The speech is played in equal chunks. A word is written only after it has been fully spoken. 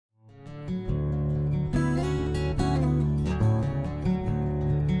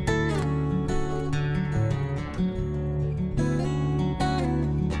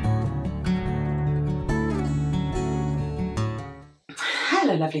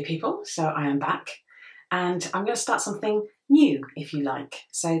lovely people, so I am back and I'm going to start something new, if you like.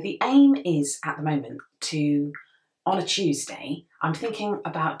 So the aim is at the moment to, on a Tuesday, I'm thinking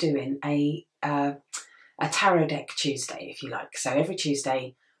about doing a tarot deck Tuesday, if you like. So every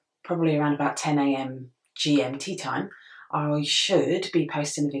Tuesday, probably around about 10 AM GMT time, I should be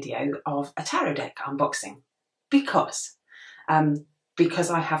posting a video of a tarot deck unboxing because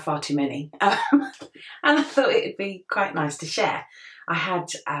I have far too many, and I thought it'd be quite nice to share. I had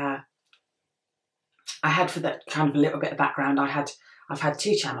for that kind of a little bit of background, I've had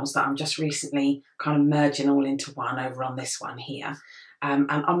two channels that I'm just recently kind of merging all into one over on this one here, and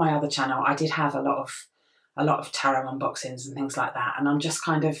on my other channel I did have a lot of tarot unboxings and things like that, and I'm just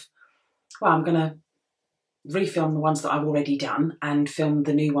kind of, well, I'm gonna refilm the ones that I've already done and film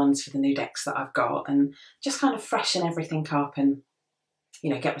the new ones for the new decks that I've got, and just kind of freshen everything up and,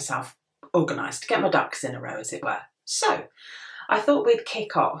 you know, get myself organised, get my ducks in a row, as it were. So I thought we'd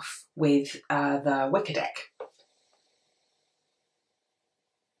kick off with the Wicca Deck.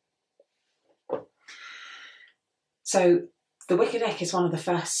 So the Wicca Deck is one of the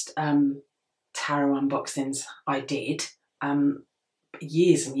first tarot unboxings I did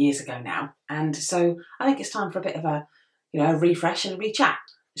years and years ago now, and so I think it's time for a bit of a, you know, a refresh and a re-chat.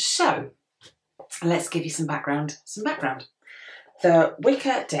 So let's give you some background. The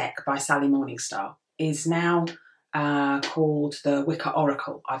Wicca Deck by Sally Morningstar is now called the Wicca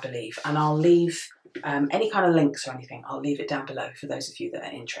Oracle, I believe, and I'll leave any kind of links or anything, I'll leave it down below for those of you that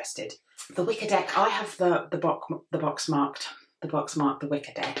are interested. The Wicca Deck, I have the box marked the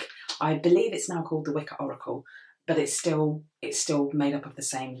Wicca Deck. I believe it's now called the Wicca Oracle, but it's still made up of the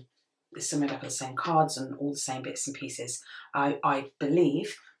same. It's still made up of the same cards and all the same bits and pieces. I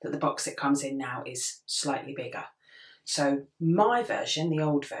believe that the box it comes in now is slightly bigger. So my version, the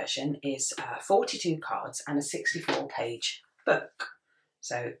old version, is 42 cards and a 64-page book.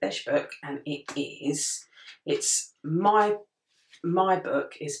 So there's your book, and it's my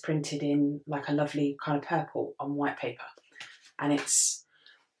book is printed in like a lovely kind of purple on white paper, and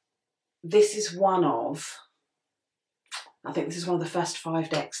this is one of, I think this is one of the first 5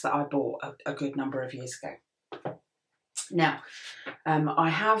 decks that I bought a good number of years ago. Now,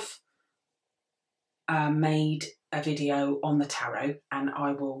 I have made a video on the tarot, and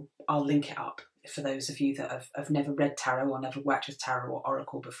I'll link it up for those of you that have never read tarot or never worked with tarot or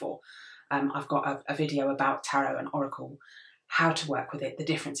oracle before. I've got a video about tarot and oracle, how to work with it, the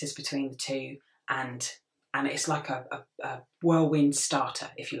differences between the two, and it's like a whirlwind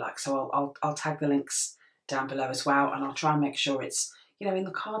starter, if you like. So I'll tag the links down below as well, and I'll try and make sure it's, you know, in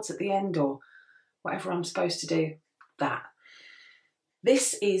the cards at the end or whatever I'm supposed to do. That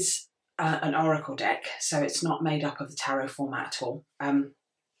this is an oracle deck, so it's not made up of the tarot format at all.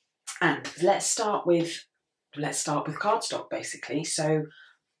 And let's start with cardstock, basically. So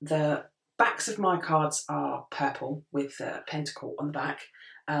the backs of my cards are purple with the pentacle on the back.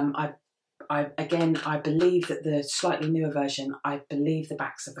 I believe that the slightly newer version, I believe the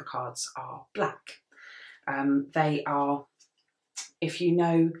backs of the cards are black. They are, if you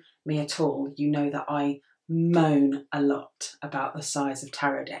know me at all, you know that I moan a lot about the size of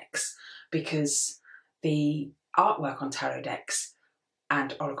tarot decks, because the artwork on tarot decks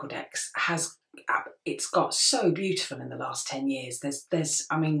and oracle decks it's got so beautiful in the last 10 years.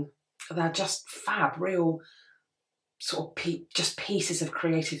 I mean, they're just fab, real sort of just pieces of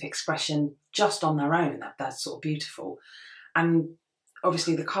creative expression just on their own. That's sort of beautiful. And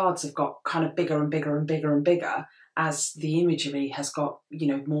obviously the cards have got kind of bigger and bigger and bigger and bigger as the imagery has got, you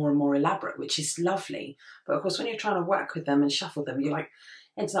know, more and more elaborate, which is lovely. But of course, when you're trying to work with them and shuffle them, you're like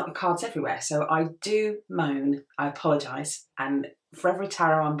ending up with cards everywhere. So I do moan, I apologise, and for every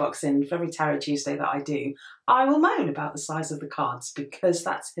tarot unboxing, for every Tarot Tuesday that I do, I will moan about the size of the cards, because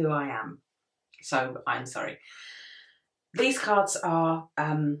that's who I am. So I'm sorry. These cards are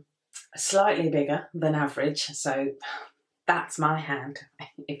slightly bigger than average, so that's my hand,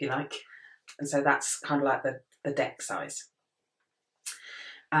 if you like. And so that's kind of like the deck size.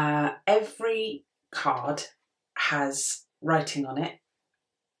 Every card has writing on it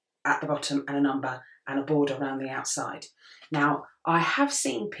at the bottom and a number and a border around the outside. Now, I have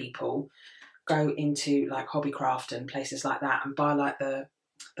seen people go into like Hobbycraft and places like that and buy like the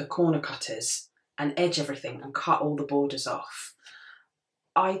corner cutters and edge everything and cut all the borders off.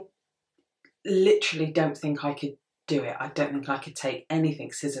 I literally don't think I could do it. I don't think I could take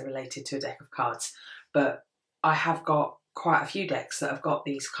anything scissor related to a deck of cards, but I have got quite a few decks that have got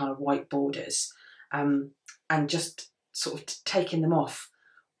these kind of white borders, and just sort of taking them off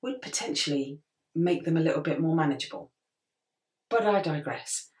would potentially make them a little bit more manageable. But I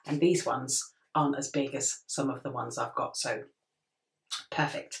digress, and these ones aren't as big as some of the ones I've got, so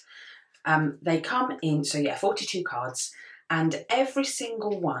Perfect. They come in, so yeah, 42 cards, and every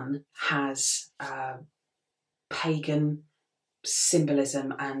single one has pagan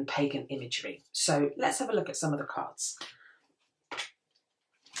symbolism and pagan imagery. So let's have a look at some of the cards.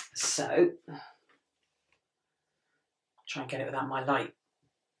 So, try and get it without my light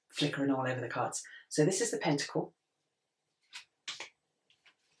flickering all over the cards. So this is the pentacle.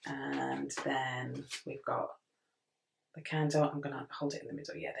 And then we've got the candle. I'm going to hold it in the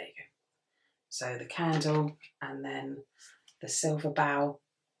middle. Yeah, there you go. So the candle, and then the silver bow.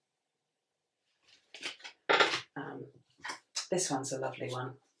 This one's a lovely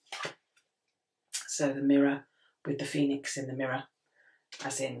one. So the mirror with the phoenix in the mirror,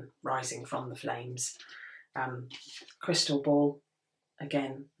 as in rising from the flames. Crystal ball,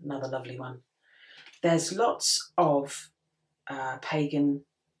 again, another lovely one. There's lots of pagan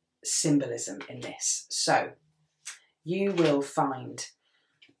symbolism in this. So you will find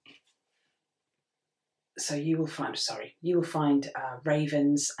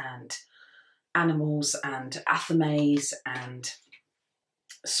ravens and animals and athames and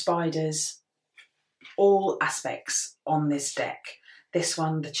spiders, all aspects on this deck. This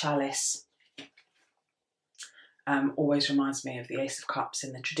one, the chalice, always reminds me of the Ace of Cups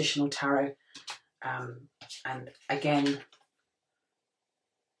in the traditional tarot. And again,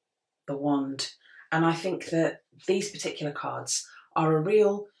 the wand. And I think that these particular cards are a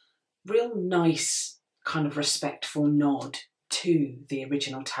real nice kind of respectful nod to the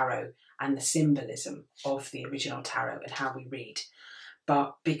original tarot and the symbolism of the original tarot and how we read.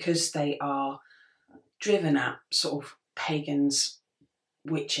 But because they are driven at sort of pagans,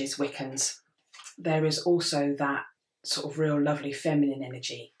 witches, Wiccans, there is also that sort of real lovely feminine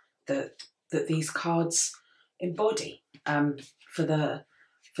energy that these cards embody, for the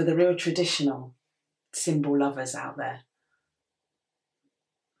real traditional symbol lovers out there.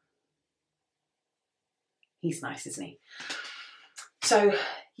 He's nice, isn't he? So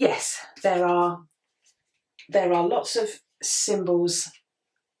yes, there are lots of symbols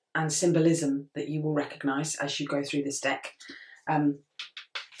and symbolism that you will recognise as you go through this deck.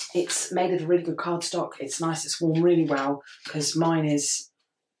 It's made of a really good cardstock. It's nice, it's worn really well, because mine is,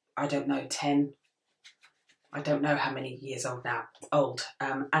 I don't know, 10, I don't know how many years old now,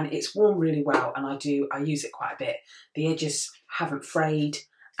 and it's worn really well, and I use it quite a bit. The edges haven't frayed,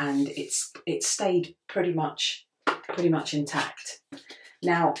 and it's stayed pretty much intact.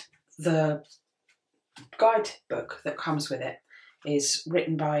 Now, the guidebook that comes with it is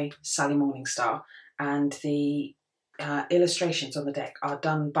written by Sally Morningstar, and the illustrations on the deck are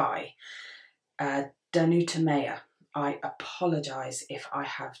done by Danuta Mayer. I apologise if I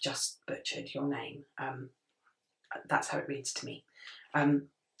have just butchered your name. That's how it reads to me.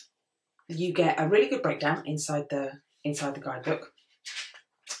 You get a really good breakdown inside the guidebook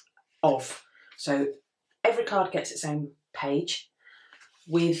so every card gets its own page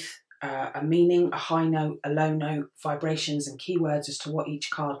with a meaning, a high note, a low note, vibrations and keywords as to what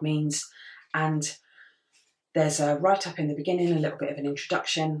each card means. And there's a write-up in the beginning, a little bit of an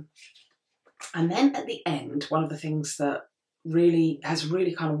introduction. And then at the end, one of the things that has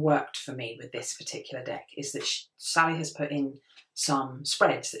really kind of worked for me with this particular deck is that Sally has put in some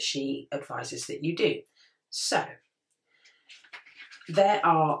spreads that she advises that you do. So there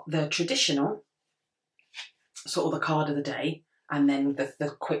are the traditional, sort of the card of the day, and then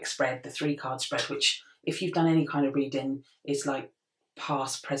the quick spread, the 3-card spread, which if you've done any kind of reading is like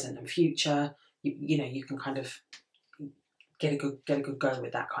past, present and future. You know, you can kind of get a good go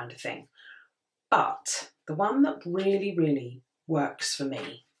with that kind of thing. But the one that really works for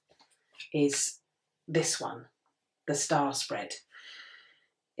me is this one, the star spread.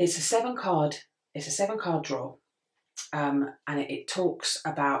 It's a 7-card draw, and it talks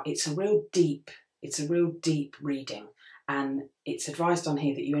about, it's a real deep reading, and it's advised on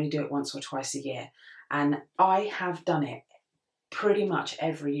here that you only do it once or twice a year. And I have done it pretty much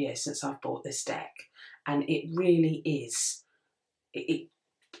every year since I've bought this deck, and it really is, it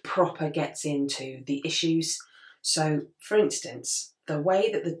proper gets into the issues. So for instance, the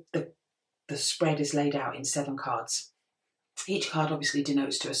way that the spread is laid out in 7 cards, each card obviously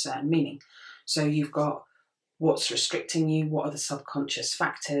denotes to a certain meaning. So you've got what's restricting you, what are the subconscious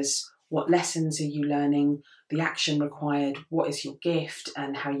factors, what lessons are you learning, the action required, what is your gift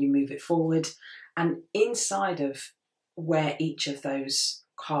and how you move it forward. And inside of where each of those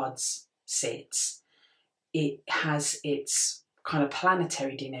cards sits, it has its kind of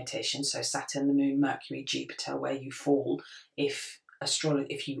planetary denotation. So Saturn, the Moon, Mercury, Jupiter, where you fall if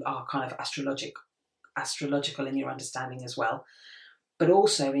you are kind of astrological in your understanding as well. But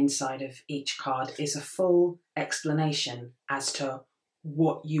also inside of each card is a full explanation as to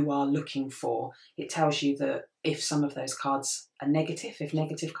what you are looking for. It tells you that if some of those cards are negative, if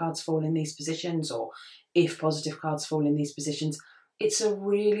negative cards fall in these positions, or if positive cards fall in these positions. It's a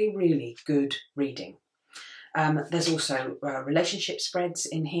really, really good reading. There's also relationship spreads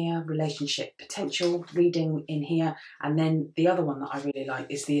in here, relationship potential reading in here, and then the other one that I really like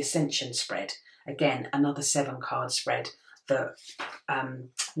is the Ascension spread. Again, another 7-card spread that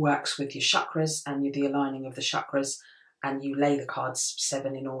works with your chakras and the aligning of the chakras, and you lay the cards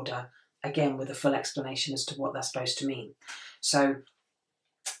 7 in order, again with a full explanation as to what they're supposed to mean. So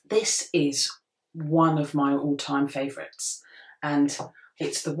this is one of my all-time favourites, and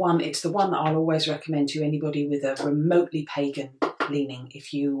it's the one that I'll always recommend to anybody with a remotely pagan leaning.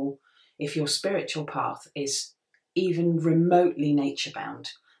 If your spiritual path is even remotely nature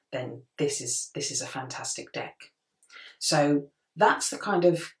bound, then this is a fantastic deck. So that's the kind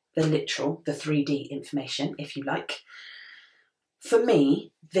of the literal, the 3D information, if you like. For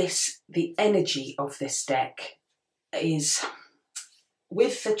me, the energy of this deck is,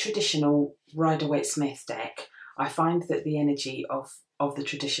 with the traditional Rider-Waite-Smith deck, I find that the energy of the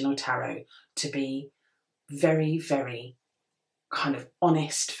traditional tarot to be very, very kind of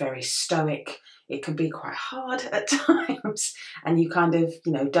honest, very stoic. It can be quite hard at times, and you kind of,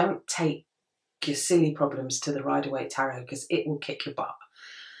 don't take your silly problems to the Rider-Waite Tarot because it will kick your butt.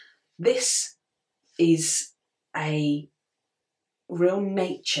 This is a real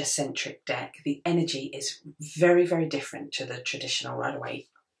nature-centric deck. The energy is very, very different to the traditional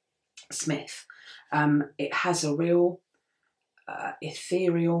Rider-Waite-Smith. It has a real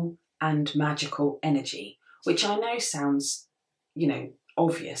ethereal and magical energy, which I know sounds,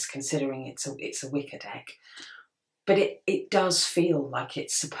 obvious considering it's a Wicca deck, but it does feel like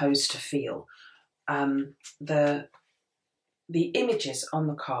it's supposed to feel. The images on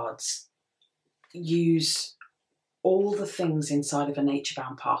the cards use all the things inside of a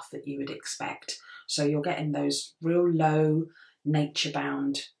nature-bound path that you would expect. So you're getting those real low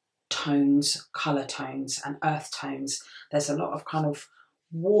nature-bound tones, colour tones and earth tones. There's a lot of kind of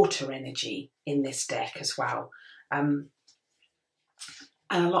water energy in this deck as well, and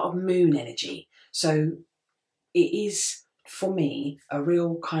a lot of moon energy. So it is, for me, a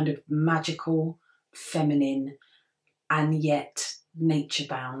real kind of magical, feminine, and yet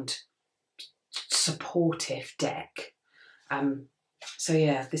nature-bound, supportive deck. So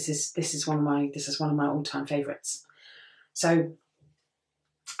yeah, this is one of my all-time favourites. So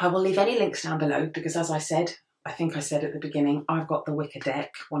I will leave any links down below because, as I think I said at the beginning, I've got the Wicca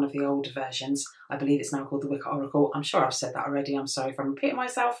deck, one of the older versions. I believe it's now called the Wicca Oracle. I'm sure I've said that already. I'm sorry if I'm repeating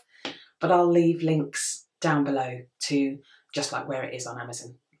myself, but I'll leave links down below to just like where it is on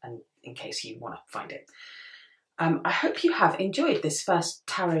Amazon, and in case you want to find it. I hope you have enjoyed this first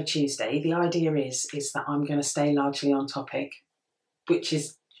Tarot Tuesday. The idea is that I'm going to stay largely on topic, which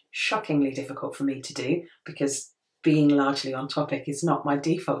is shockingly difficult for me to do because being largely on topic is not my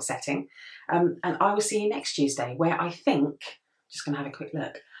default setting. And I will see you next Tuesday, where I think, just going to have a quick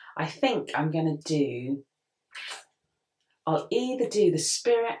look, I think I'm going to do, I'll either do the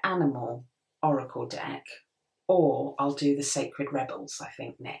Spirit Animal Oracle deck or I'll do the Sacred Rebels, I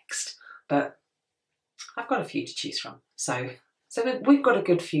think, next. But I've got a few to choose from. So we've got a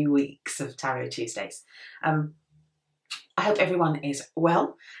good few weeks of Tarot Tuesdays. I hope everyone is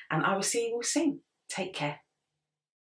well, and I will see you all soon. Take care.